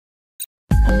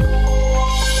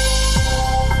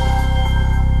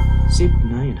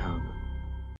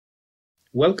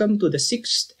Welcome to the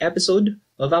sixth episode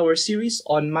of our series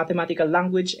on mathematical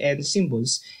language and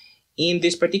symbols. In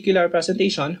this particular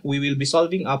presentation, we will be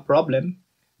solving a problem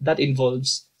that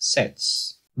involves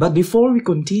sets. But before we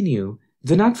continue,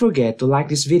 do not forget to like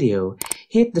this video,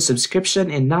 hit the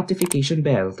subscription and notification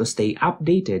bell to stay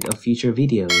updated of future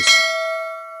videos.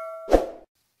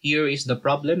 Here is the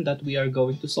problem that we are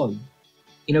going to solve.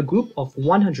 In a group of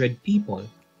 100 people,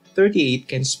 38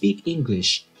 can speak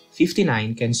English,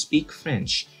 59 can speak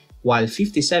French, while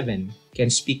 57 can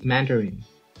speak Mandarin.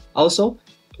 Also,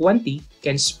 20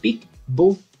 can speak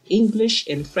both English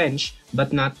and French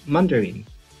but not Mandarin.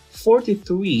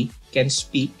 43 can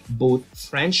speak both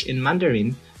French and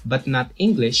Mandarin but not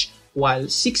English, while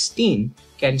 16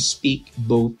 can speak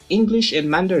both English and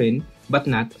Mandarin but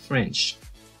not French.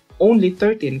 Only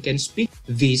 13 can speak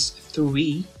these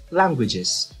three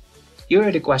languages. Here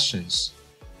are the questions.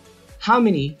 How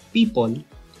many people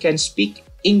can speak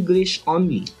English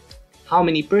only? How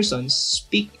many persons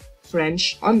speak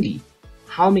French only?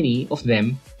 How many of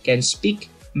them can speak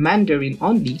Mandarin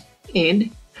only? And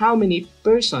how many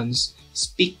persons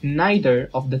speak neither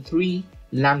of the three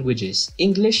languages,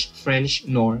 English, French,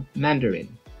 nor Mandarin?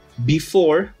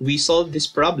 Before we solve this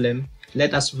problem,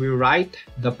 let us rewrite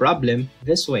the problem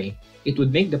this way. It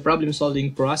would make the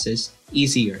problem-solving process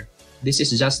easier. This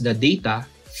is just the data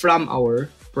from our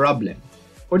problem.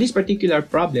 For this particular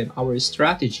problem, our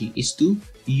strategy is to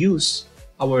use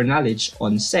our knowledge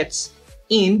on sets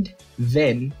and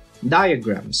Venn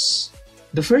diagrams.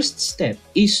 The first step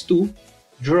is to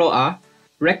draw a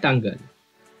rectangle.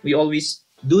 We always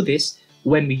do this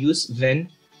when we use Venn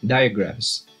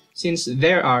diagrams. Since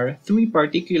there are three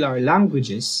particular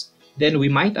languages, then we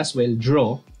might as well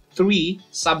draw three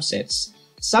subsets.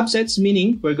 Subsets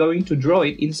meaning we're going to draw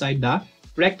it inside the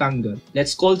rectangle.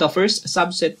 Let's call the first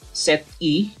subset set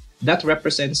E. That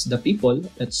represents the people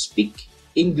that speak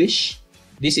English.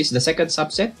 This is the second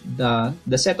subset,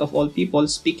 the set of all people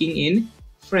speaking in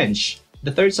French.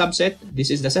 The third subset, this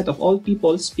is the set of all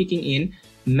people speaking in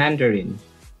Mandarin.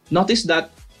 Notice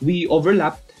that we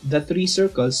overlapped the three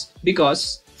circles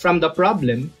because from the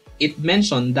problem, it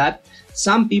mentioned that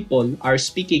some people are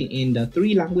speaking in the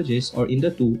three languages or in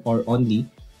the two or only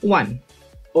one,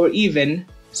 or even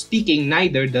speaking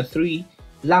neither the three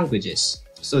languages.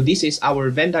 So this is our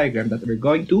Venn diagram that we're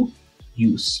going to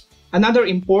use. Another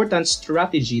important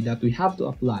strategy that we have to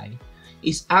apply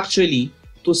is actually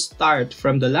to start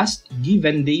from the last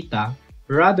given data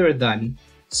rather than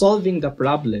solving the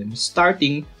problem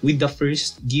starting with the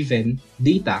first given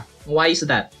data. Why is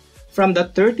that? From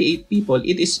the 38 people,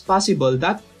 it is possible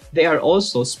that they are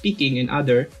also speaking in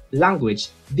other language.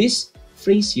 This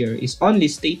phrase here is only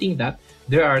stating that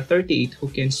there are 38 who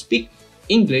can speak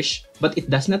English, but it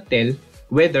does not tell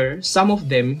whether some of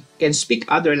them can speak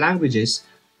other languages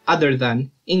other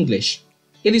than English.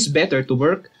 It is better to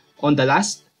work on the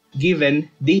last given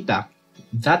data.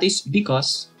 That is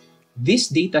because this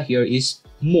data here is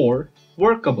more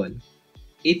workable.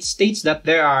 It states that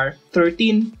there are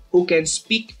 13 who can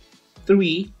speak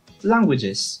three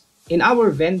languages. In our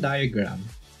Venn diagram,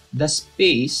 the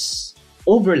space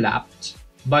overlapped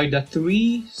by the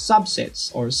three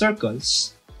subsets or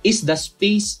circles is the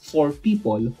space for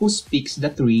people who speaks the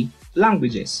three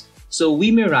languages. So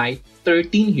we may write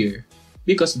 13 here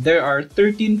because there are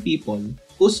 13 people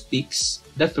who speaks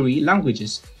the three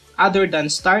languages. Other than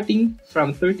starting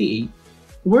from 38,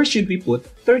 where should we put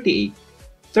 38?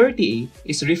 38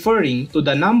 is referring to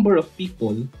the number of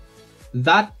people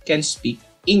that can speak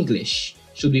English.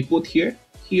 Should we put here,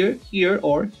 here, here,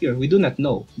 or here? We do not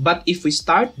know. But if we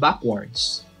start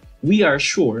backwards, we are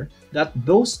sure that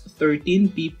those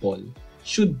 13 people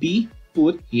should be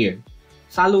put here.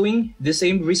 Following the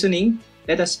same reasoning,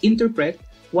 let us interpret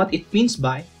what it means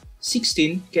by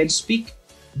 16 can speak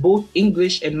both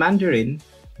English and Mandarin,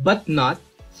 but not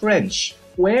French.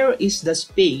 Where is the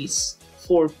space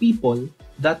for people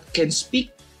that can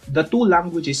speak the two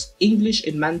languages, English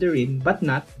and Mandarin, but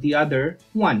not the other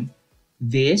one?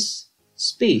 This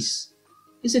space,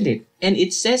 isn't it? And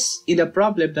it says in the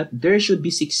problem that there should be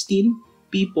 16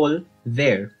 people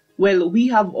there. Well, we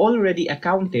have already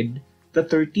accounted the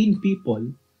 13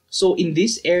 people. So in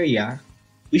this area,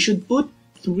 we should put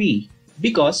 3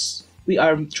 because we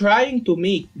are trying to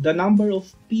make the number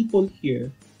of people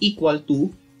here equal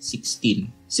to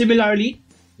 16. Similarly,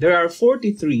 there are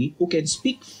 43 who can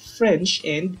speak French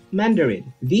and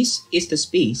Mandarin. This is the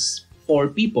space for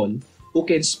people who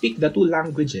can speak the two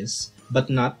languages but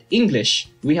not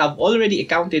English. We have already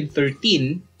accounted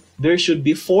 13. There should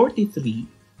be 43.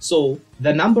 So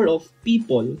the number of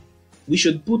people we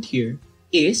should put here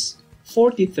is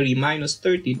 43 minus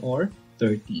 13 or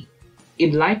 30.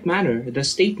 In like manner, the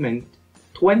statement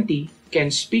 20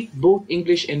 can speak both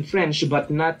English and French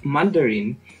but not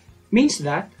Mandarin means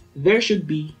that there should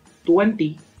be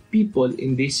 20 people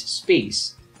in this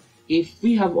space. If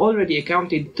we have already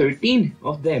accounted 13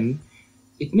 of them,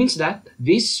 it means that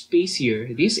this space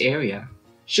here, this area,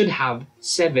 should have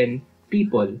 7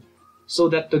 people, so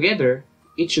that together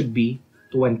it should be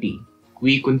 20.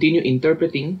 We continue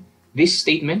interpreting this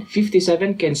statement.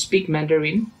 57 can speak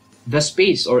Mandarin. The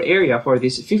space or area for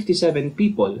these 57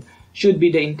 people should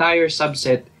be the entire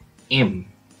subset M.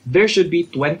 There should be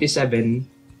 27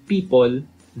 people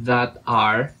that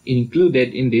are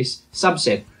included in this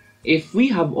subset. If we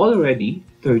have already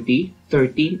 30,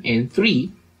 13, and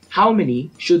 3, how many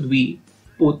should we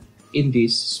put in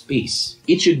this space?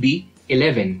 It should be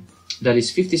 11. That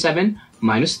is 57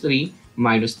 minus 3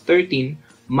 minus 13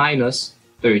 minus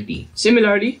 30.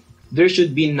 Similarly, there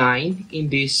should be 9 in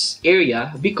this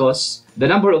area because the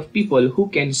number of people who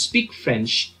can speak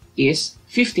French is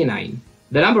 59.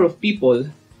 The number of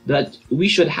people that we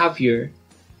should have here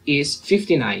is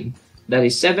 59. That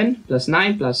is 7 plus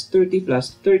 9 plus 30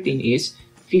 plus 13 is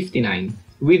 59.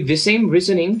 With the same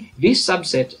reasoning, this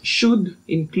subset should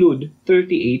include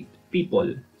 38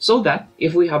 people. So that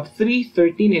if we have 3,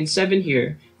 13, and 7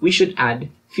 here, we should add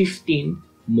 15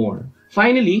 more.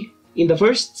 Finally, in the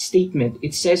first statement,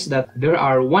 it says that there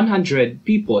are 100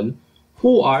 people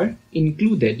who are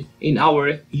included in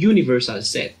our universal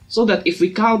set. So that if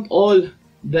we count all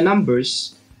the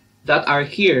numbers that are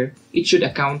here, it should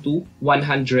account to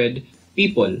 100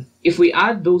 people. If we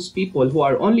add those people who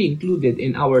are only included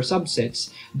in our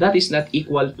subsets, that is not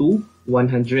equal to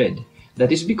 100.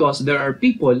 That is because there are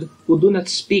people who do not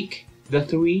speak the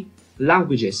 3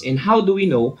 languages. And how do we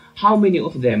know how many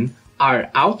of them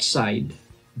are outside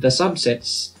the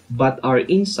subsets but are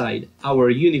inside our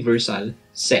universal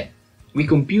set? We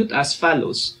compute as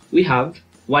follows. We have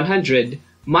 100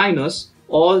 minus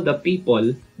all the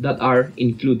people that are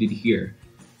included here.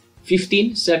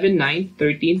 15, 7, 9,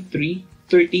 13, 3,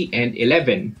 30, and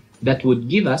 11. That would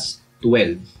give us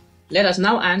 12. Let us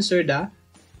now answer the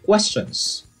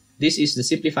questions. This is the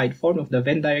simplified form of the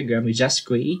Venn diagram we just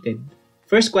created.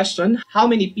 First question, how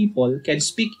many people can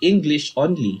speak English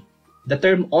only? The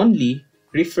term only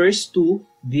refers to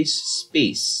this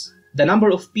space. The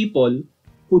number of people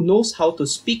who knows how to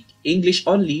speak English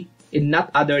only and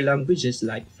not other languages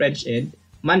like French and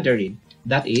Mandarin.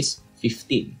 That is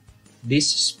 15. This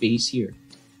space here.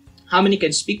 How many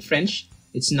can speak French?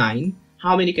 It's 9.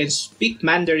 How many can speak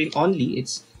Mandarin only?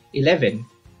 It's 11.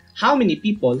 How many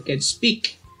people can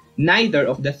speak neither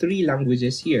of the 3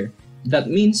 languages here? That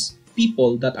means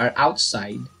people that are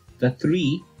outside the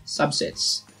 3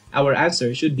 subsets. Our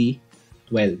answer should be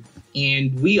 12.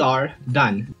 And we are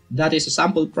done. That is a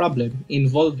sample problem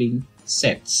involving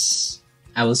sets.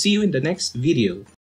 I will see you in the next video.